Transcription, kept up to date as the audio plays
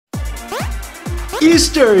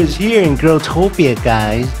Easter is here in Growtopia,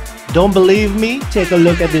 guys. Don't believe me? Take a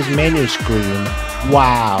look at this menu screen.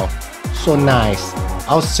 Wow, so nice.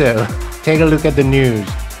 Also, take a look at the news.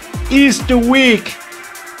 Easter week.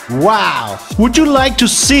 Wow. Would you like to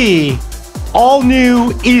see all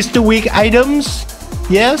new Easter week items?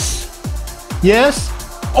 Yes? Yes?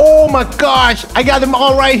 Oh my gosh, I got them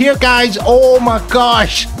all right here, guys. Oh my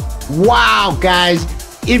gosh. Wow, guys.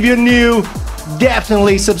 If you're new,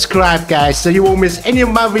 definitely subscribe, guys, so you won't miss any of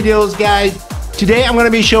my videos, guys. Today I'm going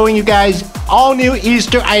to be showing you guys all new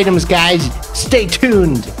Easter items, guys. Stay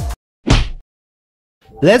tuned.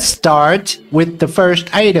 Let's start with the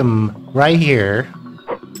first item right here.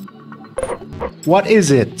 What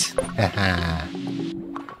is it?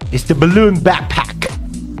 It's the balloon backpack.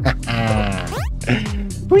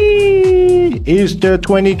 Whee! Easter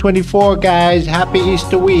 2024, guys. Happy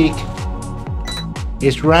Easter week.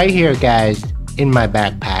 It's right here, guys, in my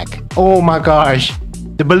backpack. Oh my gosh,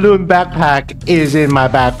 the balloon backpack is in my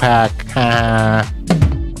backpack.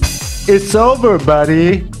 It's over,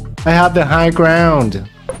 buddy. I have the high ground.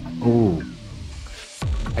 Ooh,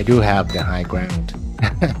 I do have the high ground.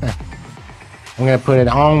 I'm gonna put it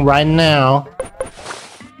on right now.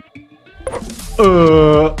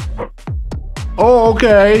 Oh,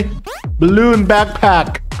 okay. Balloon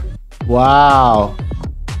backpack. Wow.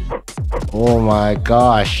 Oh my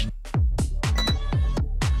gosh.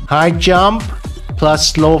 High jump plus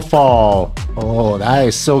slow fall. Oh, that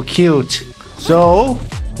is so cute. So,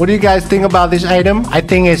 what do you guys think about this item? I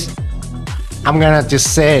think it's... I'm gonna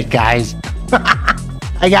just say it, guys.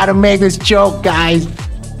 I gotta make this joke, guys.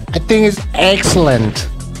 I think it's excellent.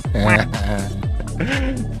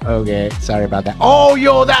 Okay, sorry about that. Oh,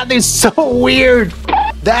 yo, that is so weird.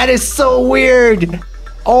 That is so weird.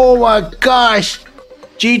 Oh my gosh.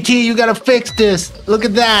 GT, you gotta fix this. Look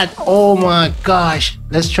at that. Oh my gosh.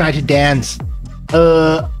 Let's try to dance.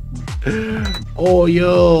 Oh,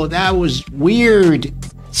 yo, that was weird.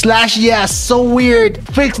 Slash yes, so weird.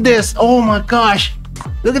 Fix this. Oh my gosh.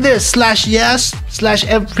 Look at this. Slash yes, slash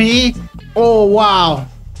FP. Oh, wow.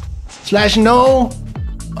 Slash no.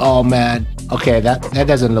 Oh, man. Okay, that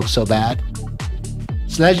doesn't look so bad.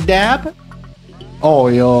 Slash dab. Oh,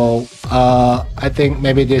 yo. I think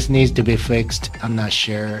maybe this needs to be fixed. I'm not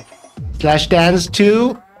sure. Slash dance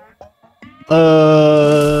too?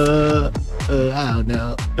 I don't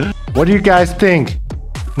know. What do you guys think?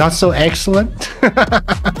 Not so excellent?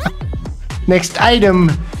 Next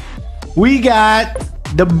item. We got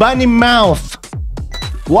the bunny mouth.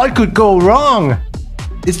 What could go wrong?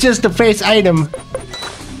 It's just a face item.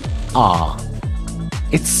 Aw.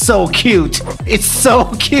 It's so cute. It's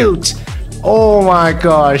so cute. Oh my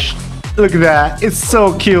gosh. Look at that. It's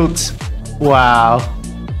so cute. Wow.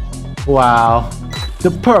 Wow.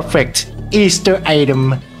 The perfect Easter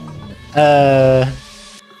item. It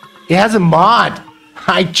has a mod.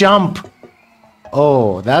 High jump.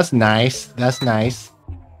 Oh, that's nice. That's nice.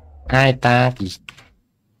 Hi, Taki.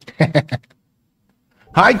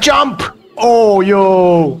 High jump. Oh,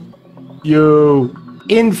 yo. Yo.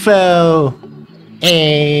 Info.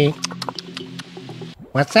 Hey.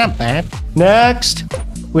 What's up, man? Next,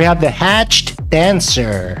 we have the hatched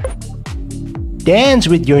dancer. Dance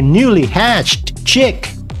with your newly hatched chick.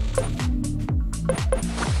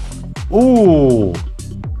 Ooh,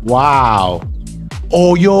 wow.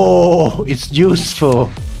 Oh, yo, it's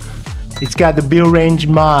useful. It's got the build range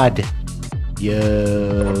mod.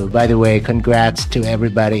 Yo, by the way, congrats to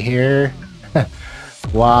everybody here.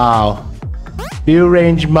 Wow. Build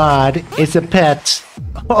range mod. It's a pet.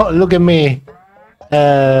 Oh, look at me.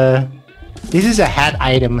 This is a hat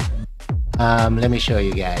item. Let me show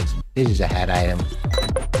you guys. This is a hat item.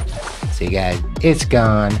 See, guys, it's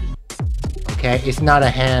gone. Okay, it's not a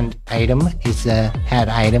hand item. It's a hat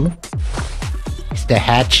item. It's the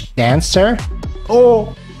hatch dancer.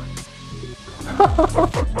 Oh.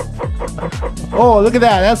 Oh, look at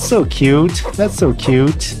that. That's so cute. That's so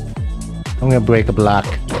cute. I'm gonna break a block.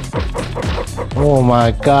 Oh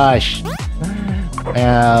my gosh.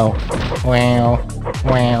 Wow. Wow.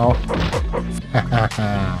 Wow.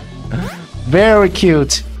 Very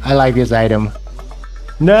cute. I like this item.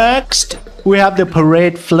 Next, we have the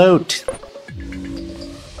parade float.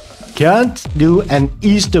 Can't do an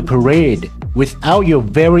Easter parade without your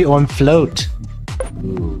very own float.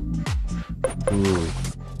 Ooh. Ooh.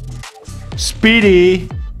 Speedy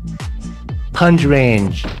punch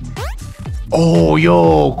range. Oh,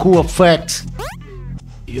 yo, cool effect.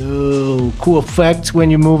 Yo, cool effects when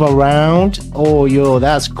you move around. Oh, yo,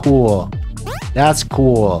 that's cool. That's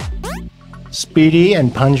cool. Speedy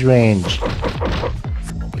and punch range.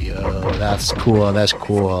 Oh, yo, that's cool. That's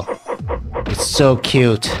cool. It's so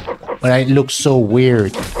cute. But it looks so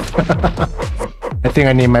weird. I think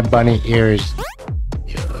I need my bunny ears.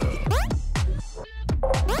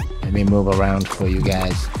 Let me move around for you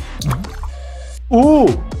guys. Ooh!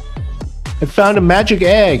 I found a magic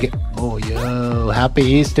egg. Oh, yo. Happy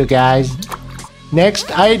Easter, guys.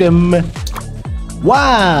 Next item.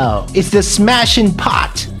 Wow! It's the Smashin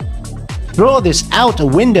Pot. Throw this out a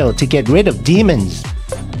window to get rid of demons.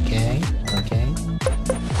 Okay, okay.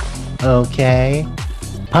 Okay.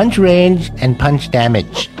 Punch range and punch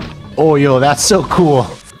damage. Oh, yo, that's so cool.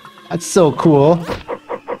 That's so cool.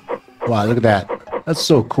 Wow, look at that. That's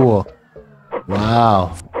so cool.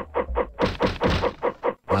 Wow.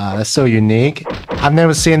 Wow, that's so unique. I've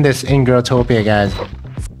never seen this in Growtopia, guys.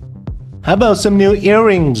 How about some new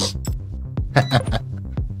earrings?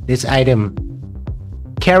 This item.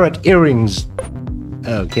 Carrot earrings.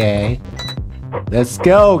 Okay. Let's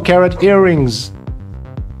go, carrot earrings.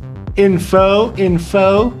 Info.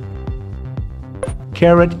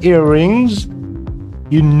 Carrot earrings.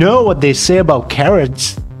 You know what they say about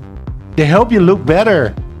carrots. They help you look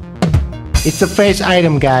better. It's a face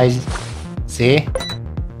item, guys. See?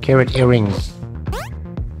 Carrot earrings.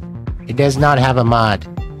 It does not have a mod.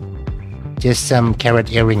 Just some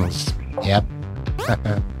carrot earrings. Yep.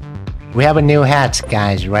 We have a new hat,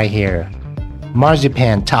 guys, right here.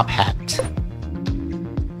 Marzipan Top Hat.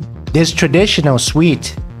 This traditional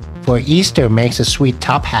sweet for Easter makes a sweet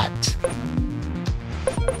top hat.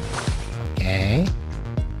 Okay.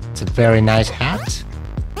 It's a very nice hat.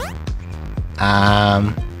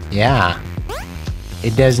 Yeah.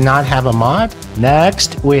 It does not have a mod.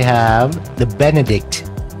 Next, we have the Benedict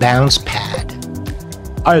Bouncepad.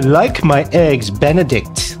 I like my eggs,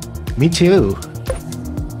 Benedict. Me too.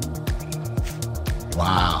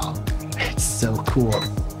 Wow. It's so cool.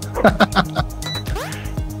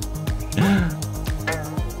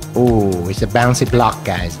 Oh, it's a bouncy block,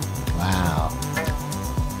 guys. Wow.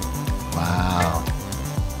 Wow.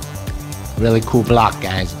 Really cool block,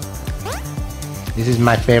 guys. This is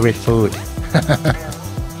my favorite food.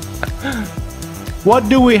 What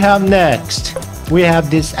do we have next? We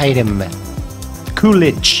have this item.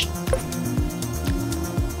 Kulich.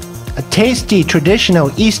 A tasty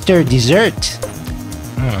traditional Easter dessert.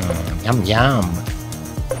 Yum yum.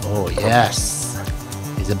 Oh yes.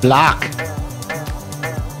 It's a block.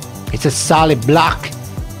 It's a solid block.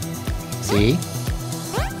 See?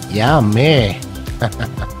 Yummy.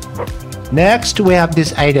 Next, we have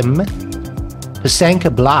this item.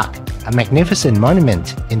 Pysanka Block. A magnificent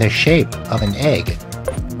monument in the shape of an egg.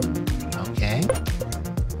 Okay.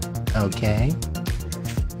 Okay.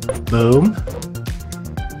 Boom.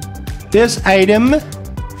 This item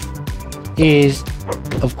is,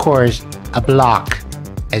 of course, a block.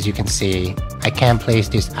 As you can see, I can't place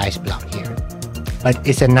this ice block here. But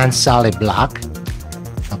it's a non-solid block.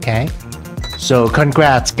 Okay? So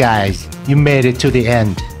congrats, guys. You made it to the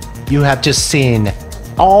end. You have just seen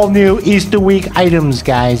all new Easter week items,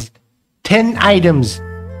 guys. 10 items.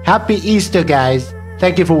 Happy Easter, guys.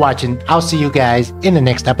 Thank you for watching. I'll see you guys in the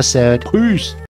next episode. Peace.